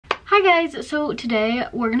Hi guys, so today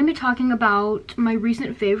we're going to be talking about my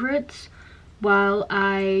recent favorites while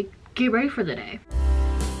I get ready for the day.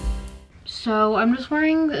 So I'm just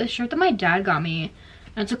wearing a shirt that my dad got me.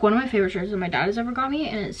 And it's like one of my favorite shirts that my dad has ever got me,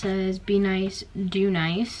 and it says be nice, do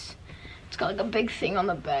nice. It's got like a big thing on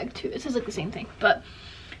the back too. It says like the same thing. But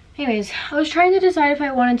anyways, I was trying to decide if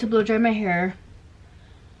I wanted to blow dry my hair.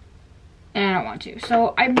 And I don't want to.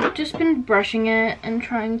 So I've just been brushing it and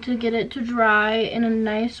trying to get it to dry in a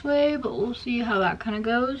nice way, but we'll see how that kind of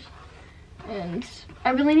goes. And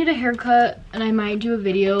I really need a haircut, and I might do a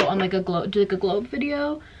video on like a glow up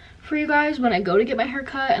video for you guys when I go to get my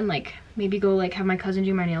haircut, and like maybe go like have my cousin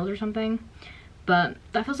do my nails or something. But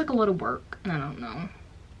that feels like a lot of work, and I don't know.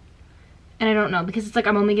 And I don't know because it's like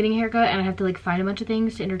I'm only getting a haircut and I have to like find a bunch of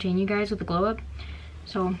things to entertain you guys with the glow up.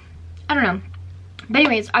 So I don't know. But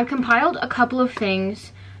anyways, I've compiled a couple of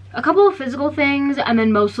things, a couple of physical things, and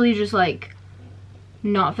then mostly just like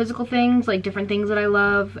not physical things, like different things that I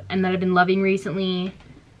love and that I've been loving recently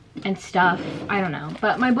and stuff. I don't know.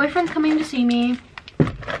 But my boyfriend's coming to see me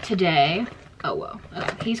today. Oh, whoa.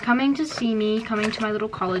 He's coming to see me, coming to my little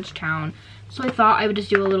college town. So I thought I would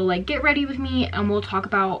just do a little like get ready with me, and we'll talk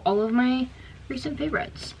about all of my recent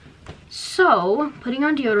favorites. So, putting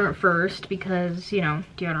on deodorant first because, you know,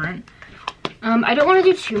 deodorant. I don't want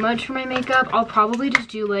to do too much for my makeup. I'll probably just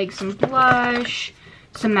do like some blush,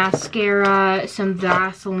 some mascara, some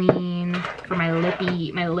Vaseline for my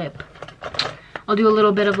lip. I'll do a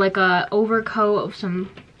little bit of like a overcoat of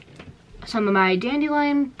some of my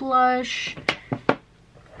Dandelion blush.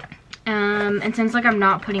 And since like I'm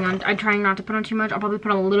trying not to put on too much, I'll probably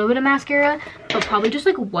put on a little bit of mascara, but probably just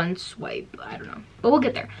like one swipe. I don't know, but we'll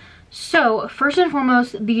get there. So first and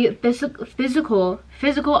foremost, the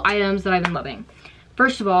physical items that I've been loving.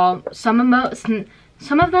 First of all, some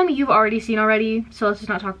of them you've already seen already, so let's just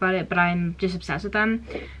not talk about it, but I'm just obsessed with them.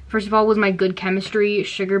 First of all was my Good Chemistry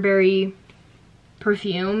Sugarberry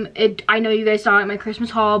perfume. I know you guys saw it at my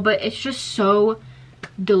Christmas haul, but it's just so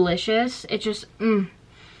delicious. It just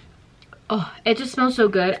it just smells so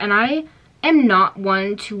good, and I am not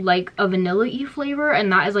one to like a vanilla-y flavor,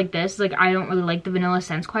 and that is like this. Like, I don't really like the vanilla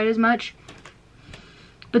scents quite as much.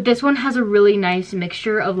 But this one has a really nice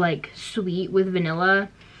mixture of like sweet with vanilla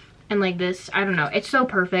and like this. I don't know. It's so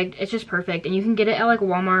perfect. It's just perfect. And you can get it at like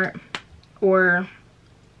Walmart or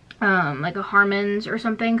like a Harmon's or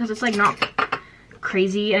something, because it's like not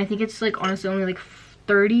crazy. And I think it's like honestly only like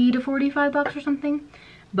 30 to 45 bucks or something.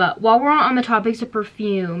 But while we're on the topics of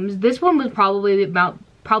perfumes, this one was probably about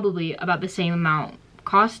the same amount.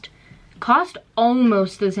 Cost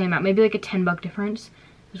almost the same amount, maybe like a 10-buck difference.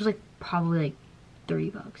 This was like probably like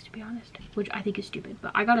 30 bucks to be honest, which I think is stupid,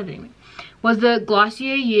 but I got it anyway. Was the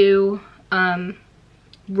Glossier You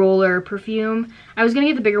roller perfume. I was gonna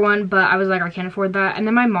get the bigger one, but I was like, I can't afford that, and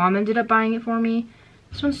then my mom ended up buying it for me.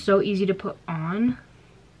 This one's so easy to put on.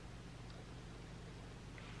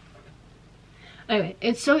 Anyway,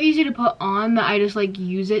 it's so easy to put on that I just like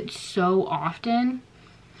use it so often.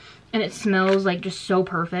 And it smells like just so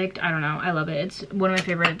perfect. I don't know. I love it. It's one of my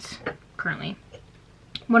favorites currently.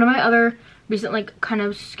 One of my other recent like kind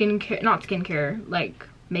of not skincare, like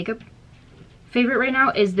makeup favorite right now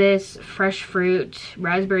is this Fresh Fruit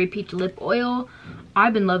Raspberry Peach Lip Oil.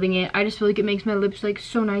 I've been loving it. I just feel like it makes my lips like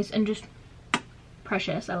so nice and just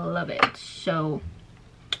precious. I love it. It's so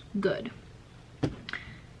good.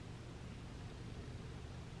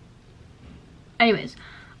 Anyways,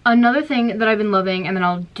 another thing that I've been loving, and then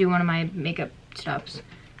I'll do one of my makeup stuffs,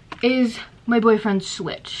 is my boyfriend's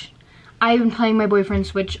Switch. I've been playing my boyfriend's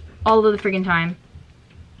Switch all of the freaking time.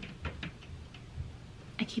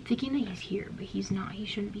 I keep thinking that he's here, but he's not. He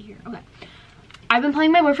shouldn't be here. Okay. I've been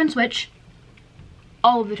playing my boyfriend's Switch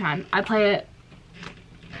all of the time. I play it,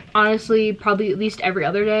 honestly, probably at least every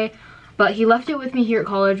other day. But he left it with me here at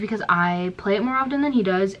college because I play it more often than he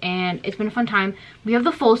does, and it's been a fun time. We have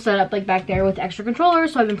the full setup like back there with extra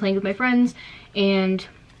controllers, so I've been playing with my friends, and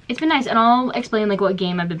it's been nice. And I'll explain like what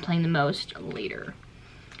game I've been playing the most later.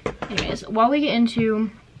 Anyways, while we get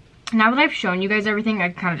into, now that I've shown you guys everything, I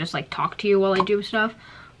kind of just like talk to you while I do stuff.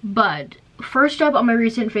 But first up on my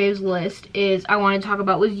recent faves list is I want to talk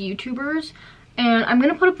about with YouTubers, and I'm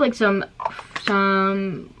gonna put up like some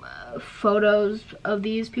photos of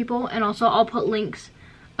these people, and also I'll put links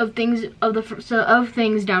of things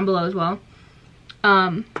things down below as well.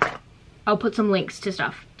 I'll put some links to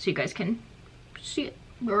stuff so you guys can see it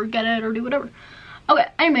or get it or do whatever. Okay,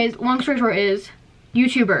 anyways, long story short is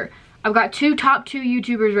YouTuber. I've got top two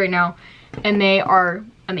YouTubers right now, and they are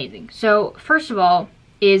amazing. So first of all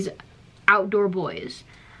is Outdoor Boys.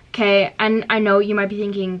 Okay, and I know you might be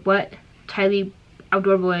thinking, what, Tylee,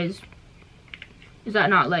 Outdoor Boys, Is that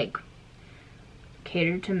not like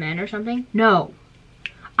catered to men or something? No,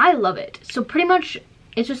 I love it. So pretty much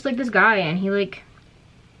it's just like this guy, and he like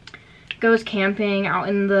goes camping out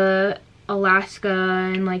in the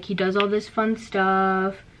Alaska, and like he does all this fun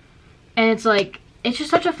stuff, and it's like, it's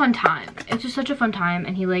just such a fun time. It's just such a fun time.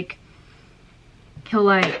 And he like, he'll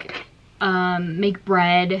like make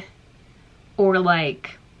bread, or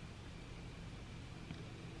like,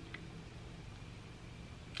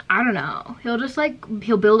 I don't know, he'll just like,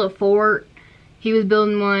 he'll build a fort. He was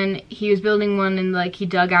building one and like he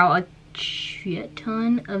dug out a shit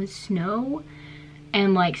ton of snow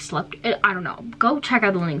and like slept. I don't know, go check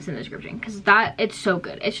out the links in the description, because it's so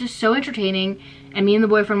good. It's just so entertaining, and me and the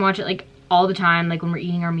boyfriend watch it like all the time, like when we're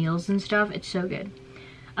eating our meals and stuff. It's so good.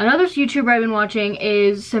 Another YouTuber I've been watching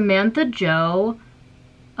is Samantha Joe.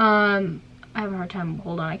 I have a hard time,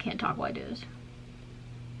 hold on, I can't talk while I do this.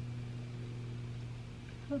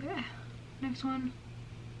 Okay, next one.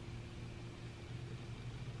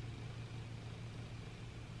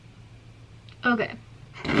 Okay.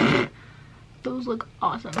 Those look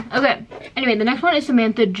awesome. Okay, anyway, the next one is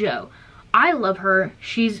Samantha Joe. I love her.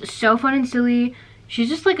 She's so fun and silly. She's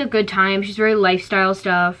just like a good time. She's very lifestyle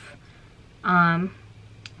stuff. Kind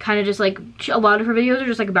of just like, a lot of her videos are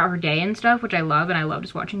just like about her day and stuff, which I love, and I love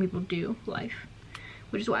just watching people do life,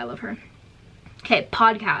 which is why I love her. Okay,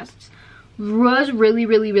 podcasts. Was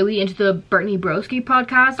really into the Brittany Broski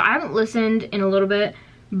podcast. I haven't listened in a little bit,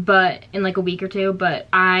 but in like a week or two, but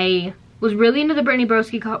I was really into the Brittany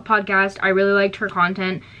Broski podcast. I really liked her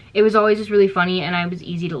content. It was always just really funny, and I was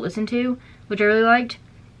easy to listen to, which I really liked.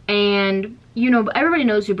 And you know, everybody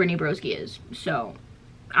knows who Brittany Broski is, so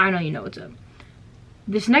I know you know what's up.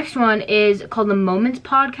 This next one is called the Moments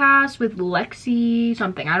Podcast with Lexi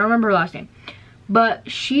something. I don't remember her last name,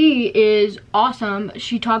 but she is awesome.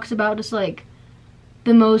 She talks about just like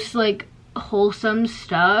the most like wholesome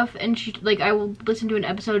stuff, and she like, I will listen to an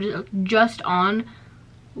episode just on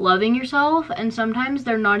loving yourself, and sometimes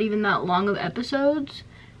they're not even that long of episodes.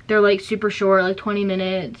 They're like super short, like 20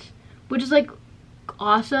 minutes, which is like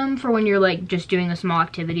awesome for when you're like just doing a small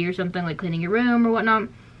activity or something, like cleaning your room or whatnot.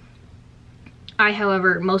 I,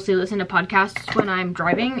 however, mostly listen to podcasts when I'm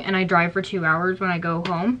driving, and I drive for 2 hours when I go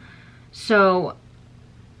home. So,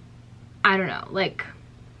 I don't know, like,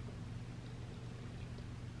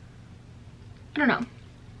 I don't know.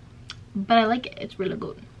 But I like it. It's really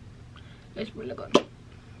good. It's really good.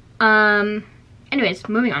 Anyways,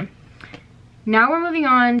 moving on. Now we're moving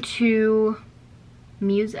on to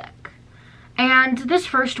music. And this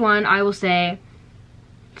first one, I will say,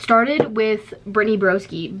 started with Brittany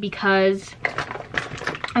Broski because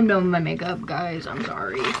I'm done with my makeup, guys. I'm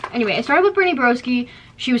sorry. Anyway, it started with Brittany Broski.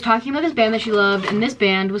 She was talking about this band that she loved, and this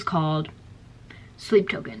band was called Sleep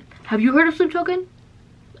Token. Have you heard of Sleep Token?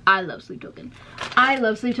 I love Sleep Token. I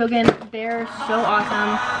love Sleep Token. They're so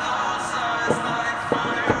awesome.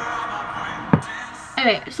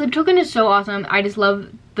 Anyway, Sleep Token is so awesome. I just love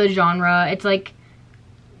the genre. It's like,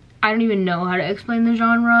 I don't even know how to explain the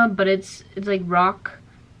genre, but it's like rock,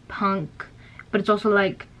 punk, but it's also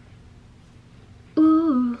like,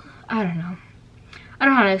 ooh, I don't know. I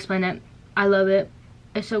don't know how to explain it. I love it.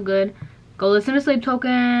 It's so good. Go listen to Sleep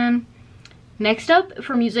Token. Next up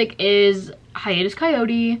for music is Hiatus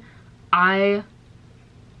Coyote. I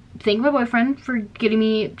thank my boyfriend for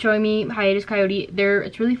showing me Hiatus Coyote.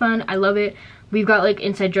 It's really fun. I love it. We've got like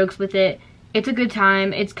inside jokes with it. It's a good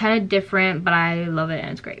time. It's kind of different, but I love it,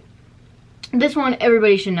 and it's great. This one,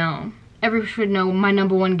 everybody should know. Everybody should know my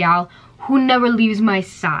 #1 gal who never leaves my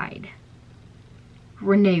side.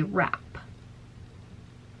 Renee Rapp.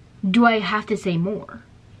 Do I have to say more?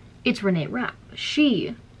 It's Renee Rapp.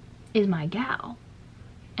 She is my gal,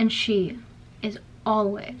 and she is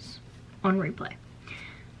always on replay.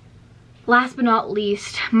 Last but not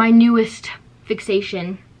least, my newest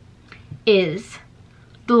fixation is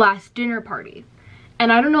The Last Dinner Party.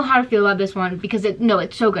 And I don't know how to feel about this one because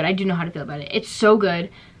it's so good. I do know how to feel about it. It's so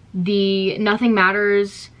good. The Nothing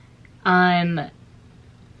Matters, what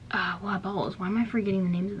balls? Why am I forgetting the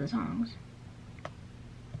names of the songs?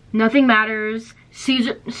 Nothing Matters,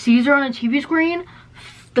 Caesar on a TV Screen,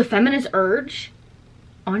 The Feminist Urge,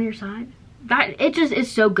 On Your Side. It just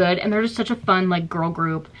is so good, and they're just such a fun like girl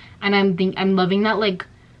group, and I'm loving that like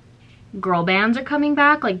girl bands are coming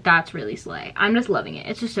back. Like, that's really slay. I'm just loving it.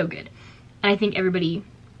 It's just so good, and I think everybody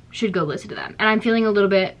should go listen to them. And I'm feeling a little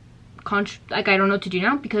bit like I don't know what to do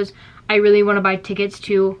now, because I really want to buy tickets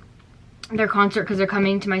to their concert because they're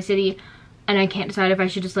coming to my city, and I can't decide if I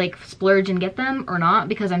should just like splurge and get them or not,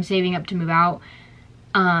 because I'm saving up to move out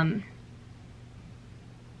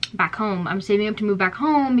back home. I'm saving up to move back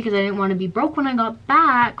home because I didn't want to be broke when I got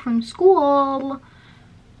back from school.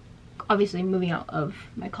 obviously moving out of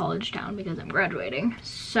my college town because I'm graduating.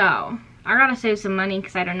 So I gotta save some money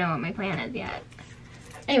because I don't know what my plan is yet.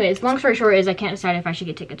 Anyways, long story short is I can't decide if I should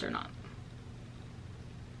get tickets or not.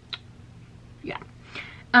 Yeah.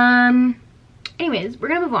 Anyways, we're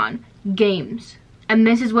gonna move on. Games. And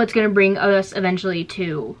this is what's gonna bring us eventually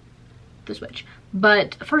to the Switch.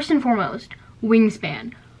 But first and foremost,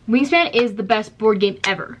 Wingspan. Wingspan is the best board game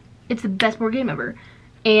ever. It's the best board game ever.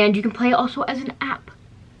 And you can play it also as an app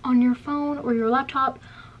on your phone or your laptop.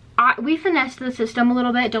 We finessed the system a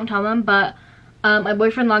little bit, don't tell them, but my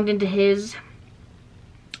boyfriend logged into his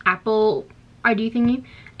Apple ID thingy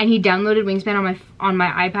and he downloaded Wingspan on my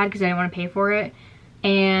iPad because I didn't want to pay for it.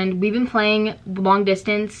 And we've been playing long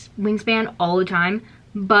distance Wingspan all the time,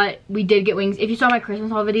 but we did get Wings. If you saw my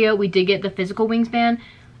Christmas haul video, we did get the physical Wingspan,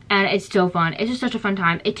 and it's so fun. It's just such a fun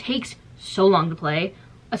time. It takes so long to play,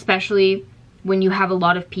 especially when you have a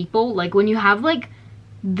lot of people. Like when you have like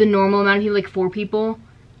the normal amount of people, like 4 people,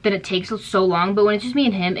 then it takes so long. But when it's just me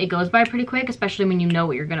and him, it goes by pretty quick, especially when you know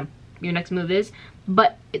what your next move is.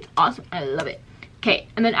 But it's awesome. I love it. Okay,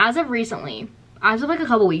 and then as of recently, as of like a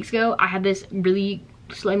couple weeks ago, I had this really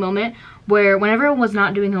silly moment where whenever I was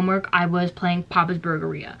not doing homework, I was playing Papa's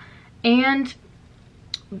Burgeria. And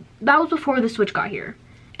that was before the Switch got here.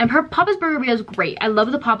 And Papa's Burgeria is great. I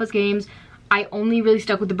love the Papa's games. I only really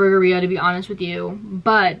stuck with the Burgeria, to be honest with you.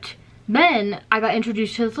 But then I got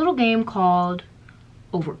introduced to this little game called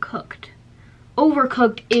Overcooked.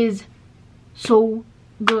 Overcooked is so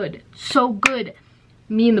good. So good.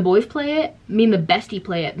 Me and the boys play it. Me and the bestie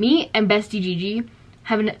play it. Me and bestie Gigi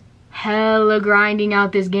have been hella grinding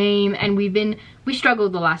out this game, and we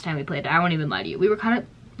struggled the last time we played it. I won't even lie to you. We were kind of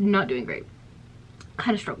not doing great.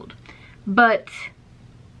 Kind of struggled. But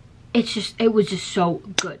it was just so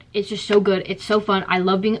good. It's just so good. It's so fun. I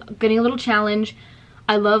love getting a little challenge.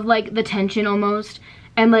 I love like the tension almost.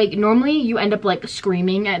 And like normally you end up like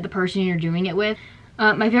screaming at the person you're doing it with.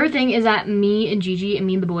 My favorite thing is that me and Gigi and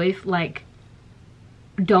me and the boys like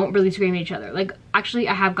don't really scream at each other. Like actually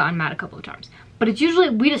I have gotten mad a couple of times. But it's usually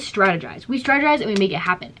we just strategize. We strategize and we make it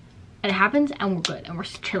happen. And it happens and we're good and we're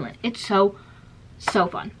chilling. It's so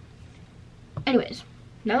fun. Anyways,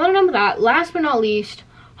 now that I'm done with that, last but not least,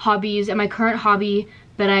 hobbies. And my current hobby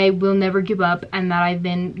that I will never give up and that I've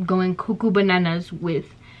been going cuckoo bananas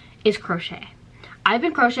with is crochet. I've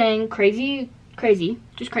been crocheting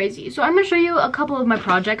just crazy. So I'm gonna show you a couple of my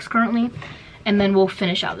projects currently and then we'll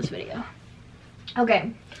finish out this video.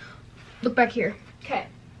 Okay, look back here. Okay,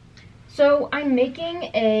 so I'm making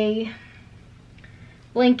a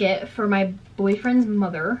blanket for my boyfriend's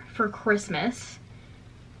mother for Christmas.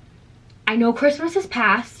 I know Christmas has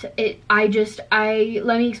passed. Let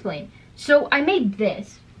me explain. So I made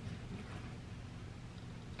this.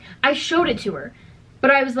 I showed it to her,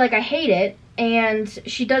 but I was like, I hate it, and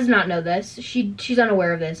she does not know this. She's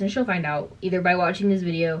unaware of this, and she'll find out either by watching this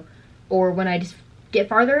video or when I just get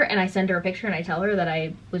farther and I send her a picture and I tell her that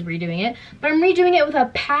I was redoing it. But I'm redoing it with a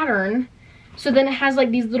pattern, so then it has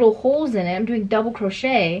like these little holes in it. I'm doing double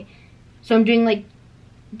crochet, so I'm doing like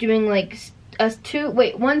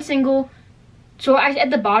one single. So at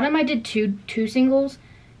the bottom I did two singles,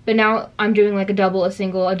 but now I'm doing like a double, a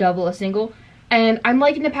single, a double, a single. And I'm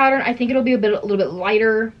liking the pattern. I think it'll be a little bit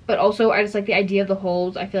lighter, but also I just like the idea of the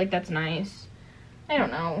holes. I feel like that's nice. I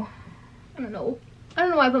don't know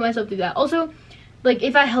why I put myself through that. Also, like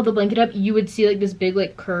if I held the blanket up, you would see like this big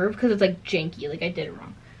like curve because it's like janky, like I did it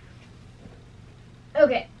wrong.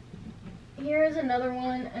 Okay, here's another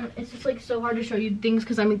one, and it's just like so hard to show you things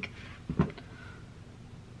because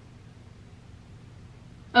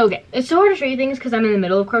it's so hard to show you things because I'm in the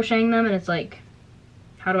middle of crocheting them, and it's like,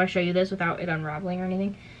 how do I show you this without it unraveling or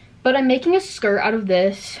anything? But I'm making a skirt out of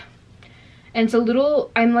this, and it's a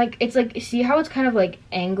little, it's like, see how it's kind of like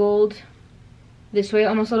angled this way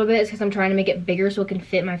almost a little bit? It's because I'm trying to make it bigger so it can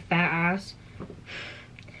fit my fat ass.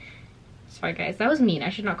 Sorry guys, that was mean. I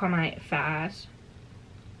should not call my fat ass.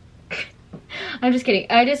 I'm just kidding.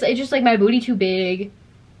 It's just like my booty too big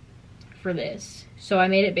for this, so I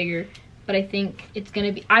made it bigger. But I think it's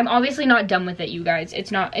gonna be, I'm obviously not done with it, you guys.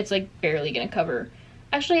 It's like barely gonna cover.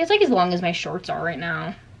 Actually, it's like as long as my shorts are right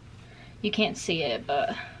now. You can't see it,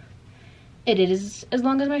 but it is as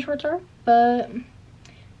long as my shorts are. But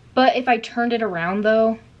if I turned it around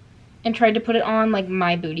though and tried to put it on, like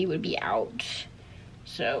my booty would be out.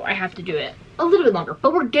 So I have to do it a little bit longer,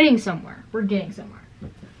 but we're getting somewhere. We're getting somewhere.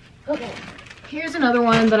 Okay, here's another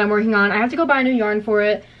one that I'm working on. I have to go buy new yarn for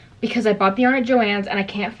it because I bought the yarn at Joann's and I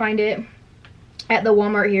can't find it at the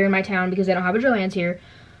Walmart here in my town because they don't have a Joann's here,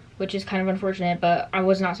 which is kind of unfortunate, but I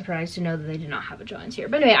was not surprised to know that they did not have a Joann's here.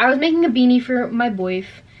 But anyway, I was making a beanie for my boyf,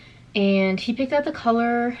 and he picked out the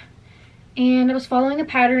color, And I was following a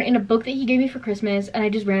pattern in a book that he gave me for Christmas, and I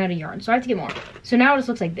just ran out of yarn, so I have to get more. So now it just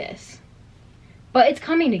looks like this. But it's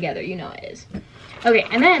coming together, you know it is. Okay,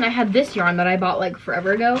 and then I had this yarn that I bought like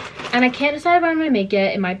forever ago, and I can't decide what I'm gonna make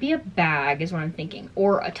it. It might be a bag is what I'm thinking,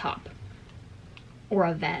 or a top, or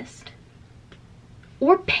a vest,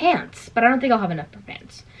 or pants, but I don't think I'll have enough for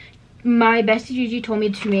pants. My bestie Gigi told me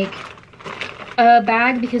to make a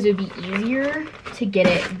bag because it would be easier to get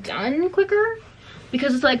it done quicker,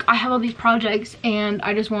 because it's like I have all these projects and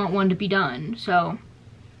I just want one to be done. So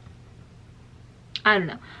I don't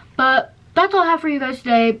know, but that's all I have for you guys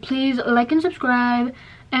today. Please like and subscribe,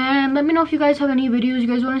 and let me know if you guys have any videos you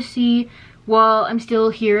guys want to see while I'm still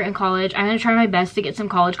here in college. I'm gonna try my best to get some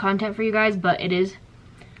college content for you guys, but it is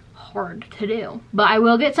hard to do. But I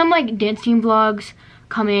will get some like dance team vlogs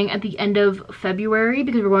coming at the end of February,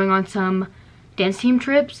 because we're going on some dance team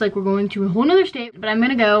trips. Like, we're going to a whole nother state, but I'm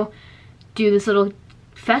gonna go do this little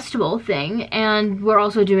festival thing, and we're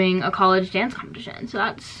also doing a college dance competition. So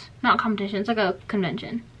that's not a competition, it's like a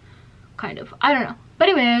convention, kind of. I don't know. But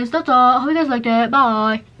anyways, that's all. I hope you guys liked it.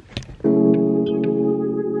 Bye.